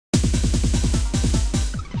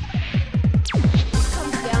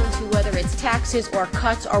taxes or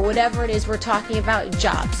cuts or whatever it is we're talking about,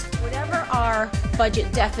 jobs. Whatever our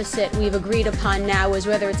budget deficit we've agreed upon now is,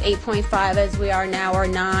 whether it's 8.5 as we are now, or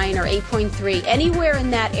 9 or 8.3, anywhere in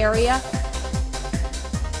that area,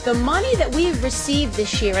 the money that we've received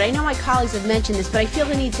this year, and I know my colleagues have mentioned this, but I feel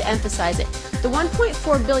the need to emphasize it, the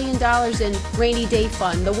 $1.4 billion in rainy day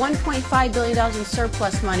fund, the $1.5 billion in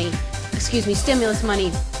surplus money, stimulus money,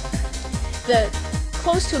 the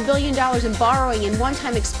close to $1 billion in borrowing and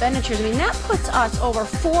one-time expenditures, I mean, that puts us over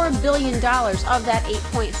 $4 billion of that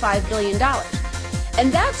 $8.5 billion.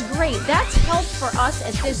 And that's great. That's helped for us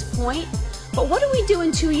at this point. But what do we do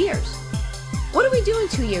in 2 years? What do we do in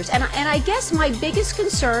 2 years? And I guess my biggest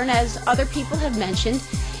concern, as other people have mentioned,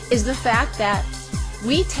 is the fact that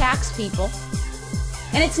we tax people.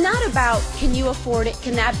 And it's not about, can you afford it?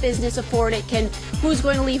 Can that business afford it? Who's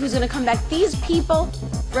going to leave? Who's going to come back? These people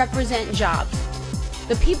represent jobs.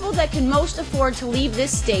 The people that can most afford to leave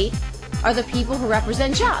this state are the people who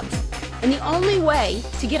represent jobs. And the only way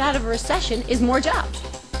to get out of a recession is more jobs.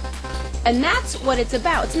 And that's what it's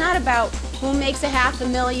about. It's not about who makes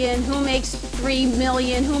 $500,000, who makes $3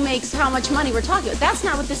 million, who makes how much money we're talking about. That's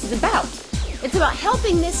not what this is about. It's about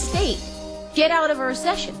helping this state get out of a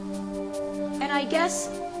recession. And I guess,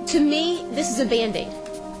 to me, this is a Band-Aid.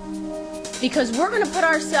 Because we're going to put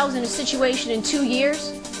ourselves in a situation in 2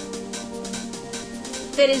 years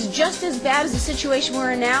that is just as bad as the situation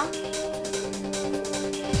we're in now.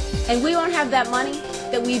 And we won't have that money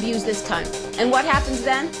that we've used this time. And what happens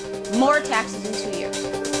then? More taxes in 2 years.